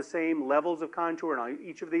contours are all the same levels of contour on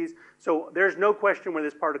each of these. So there's no question where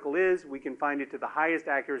this particle is. We can find it to the highest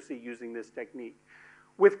accuracy using this technique.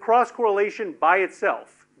 With cross-correlation by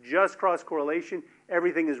itself, just cross-correlation,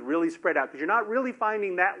 everything is really spread out because you're not really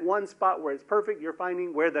finding that one spot where it's perfect. You're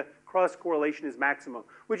finding where the cross-correlation is maximum,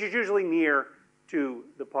 which is usually near to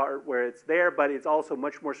the part where it's there, but it's also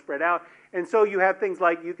much more spread out. And so you have things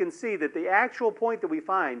like, you can see that the actual point that we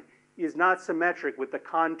find is not symmetric with the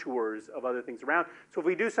contours of other things around. So if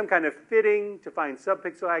we do some kind of fitting to find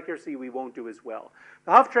subpixel accuracy, we won't do as well.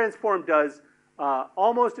 The Huff transform does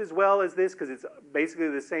almost as well as this because it's basically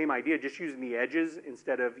the same idea, just using the edges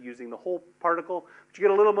instead of using the whole particle. But you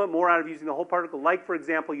get a little bit more out of using the whole particle. Like, for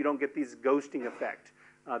example, you don't get this ghosting effect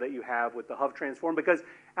that you have with the Huff transform, because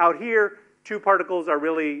out here, two particles are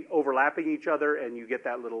really overlapping each other, and you get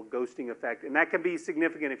that little ghosting effect. And that can be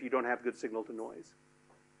significant if you don't have good signal to noise.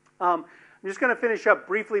 I'm just going to finish up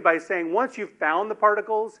briefly by saying once you've found the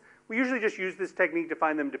particles, we usually just use this technique to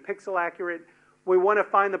find them to pixel accurate. We want to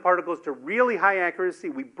find the particles to really high accuracy.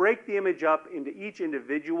 We break the image up into each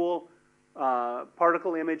individual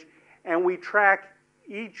particle image, and we track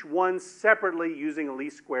each one separately using a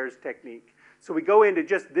least squares technique. So we go into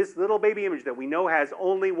just this little baby image that we know has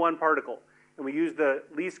only one particle, and we use the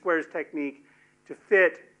least squares technique to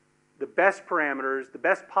fit the best parameters, the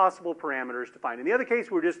best possible parameters to find. In the other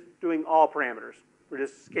case, we're just doing all parameters. We're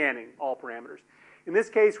just scanning all parameters. In this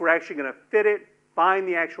case, we're actually going to fit it, find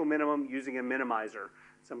the actual minimum using a minimizer,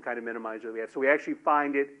 some kind of minimizer that we have. So we actually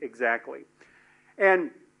find it exactly.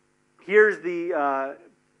 And here's the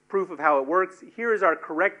proof of how it works. Here is our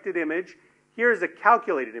corrected image. Here is a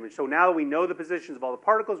calculated image. So now that we know the positions of all the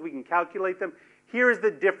particles, we can calculate them. Here is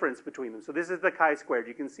the difference between them. So this is the chi-squared.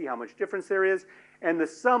 You can see how much difference there is. And the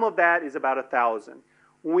sum of that is about 1,000.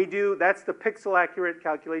 When we do, that's the pixel accurate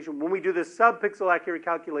calculation. When we do the subpixel accurate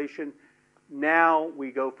calculation, now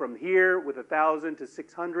we go from here with 1,000 to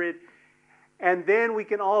 600. And then we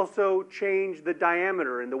can also change the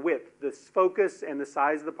diameter and the width, the focus and the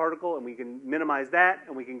size of the particle, and we can minimize that,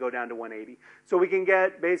 and we can go down to 180. So we can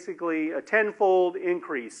get basically a 10-fold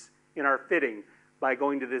increase in our fitting by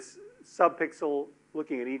going to this subpixel,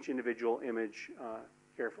 looking at each individual image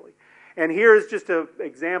carefully. And here's just an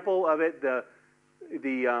example of it. The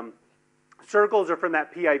circles are from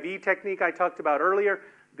that PIV technique I talked about earlier.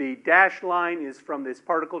 The dashed line is from this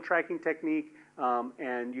particle tracking technique.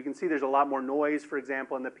 And you can see there's a lot more noise, for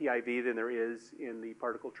example, in the PIV than there is in the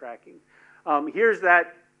particle tracking. Here's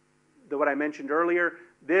what I mentioned earlier.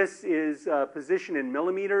 This is position in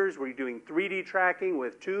millimeters. We're doing 3D tracking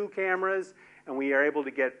with 2 cameras, and we are able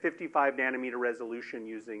to get 55 nanometer resolution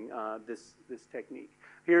using this technique.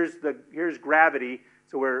 Here's gravity.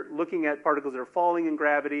 So we're looking at particles that are falling in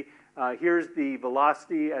gravity. Here's the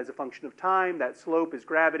velocity as a function of time. That slope is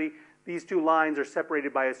gravity. These two lines are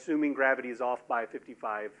separated by assuming gravity is off by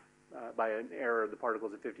 55, by an error of the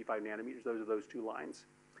particles at 55 nanometers. Those are those two lines.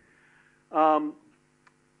 I'm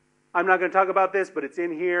not going to talk about this, but it's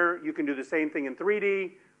in here. You can do the same thing in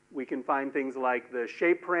 3D. We can find things like the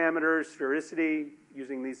shape parameters, sphericity,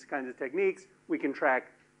 using these kinds of techniques. We can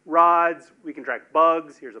track rods. We can track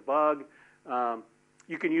bugs. Here's a bug.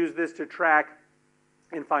 You can use this to track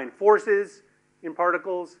and find forces in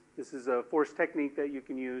particles. This is a force technique that you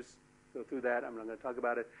can use. Go through that. I'm not going to talk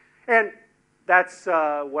about it. And that's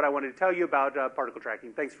what I wanted to tell you about particle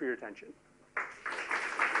tracking. Thanks for your attention.